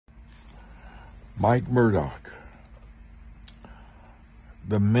Mike Murdock,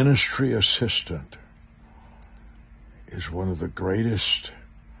 the ministry assistant, is one of the greatest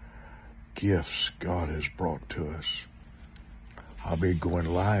gifts God has brought to us. I'll be going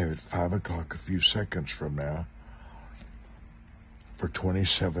live at 5 o'clock a few seconds from now for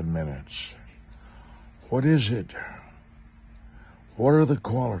 27 minutes. What is it? What are the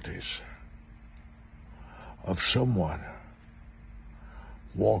qualities of someone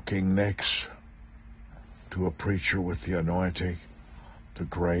walking next to a preacher with the anointing, the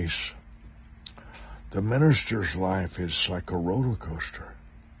grace? The minister's life is like a roller coaster.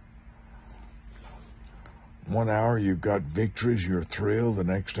 1 hour you've got victories, you're thrilled. The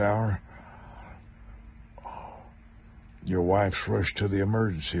next hour, your wife's rushed to the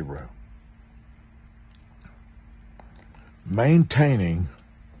emergency room. Maintaining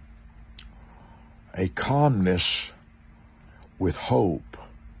a calmness with hope,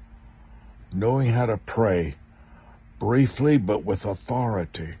 knowing how to pray briefly but with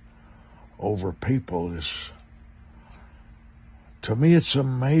authority over people is, to me, it's a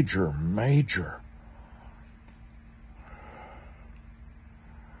major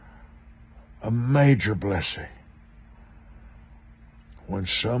blessing when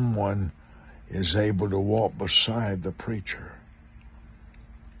someone is able to walk beside the preacher.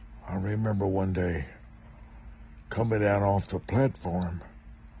 I remember one day coming down off the platform,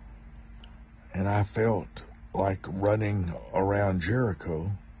 and I felt like running around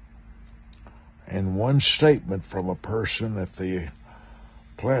Jericho, and one statement from a person at the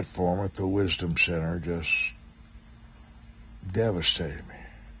platform at the Wisdom Center just devastated me.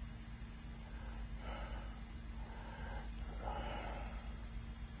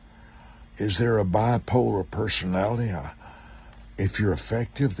 Is there a bipolar personality? If you're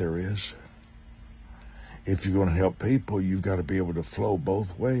effective, there is. If you're going to help people, you've got to be able to flow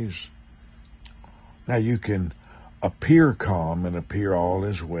both ways. Now, you can appear calm and appear all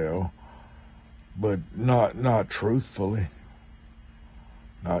is well, but not truthfully.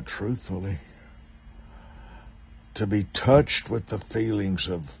 Not truthfully. To be touched with the feelings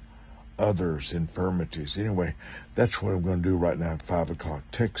of others' infirmities. Anyway, that's what I'm going to do right now at 5 o'clock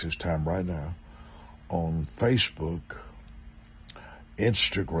Texas time right now on Facebook,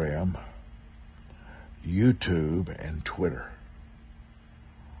 Instagram, YouTube, and Twitter.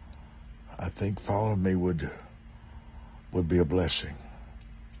 I think following me would be a blessing.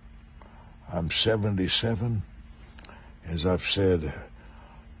 I'm 77, as I've said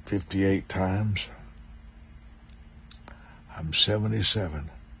 58 times. I'm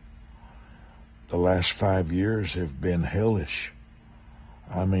 77. The last 5 years have been hellish.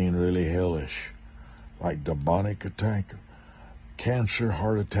 I mean, really hellish. Like demonic attack, cancer,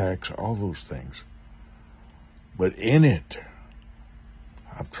 heart attacks, all those things. But in it,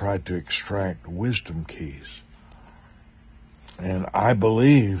 I've tried to extract wisdom keys. And I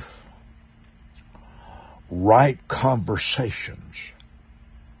believe right conversations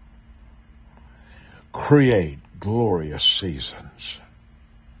create glorious seasons.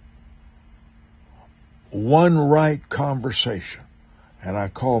 One right conversation, and I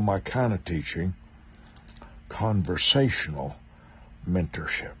call my kind of teaching conversational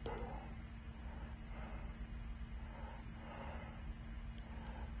mentorship.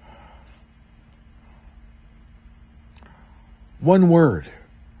 One word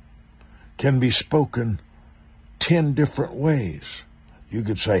can be spoken 10 different ways. You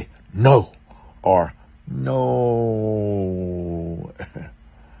could say no or no.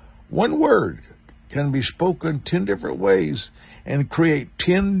 One word can be spoken 10 different ways and create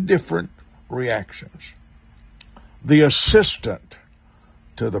 10 different reactions. The assistant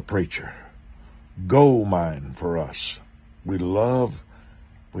to the preacher, gold mine for us. We love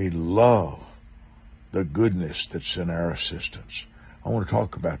the goodness that's in our assistants. I want to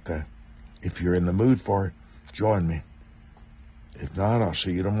talk about that. If you're in the mood for it, join me. If not, I'll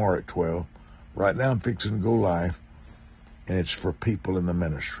see you tomorrow at 12. Right now I'm fixing to go live, and it's for people in the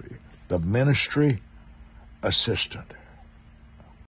ministry. The ministry assistant.